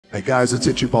Hey guys, it's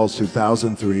Itchy Balls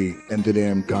 2003, and today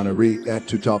I'm gonna react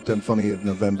to Top 10 Funny of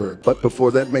November. But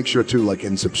before that, make sure to like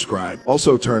and subscribe.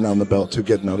 Also turn on the bell to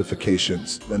get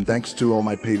notifications. And thanks to all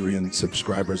my Patreon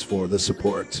subscribers for the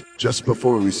support. Just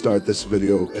before we start, this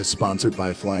video is sponsored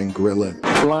by Flying Gorilla.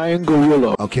 Flying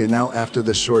Gorilla. Okay, now after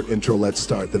this short intro, let's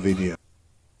start the video.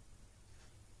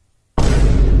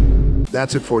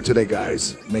 That's it for today,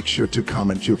 guys. Make sure to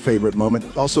comment your favorite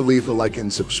moment. Also leave a like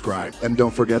and subscribe. And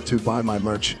don't forget to buy my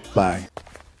merch. Bye.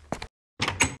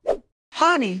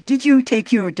 Honey, did you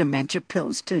take your dementia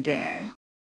pills today?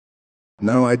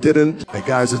 No, I didn't. Hey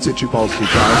guys, it's Itchy Balls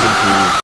 2003.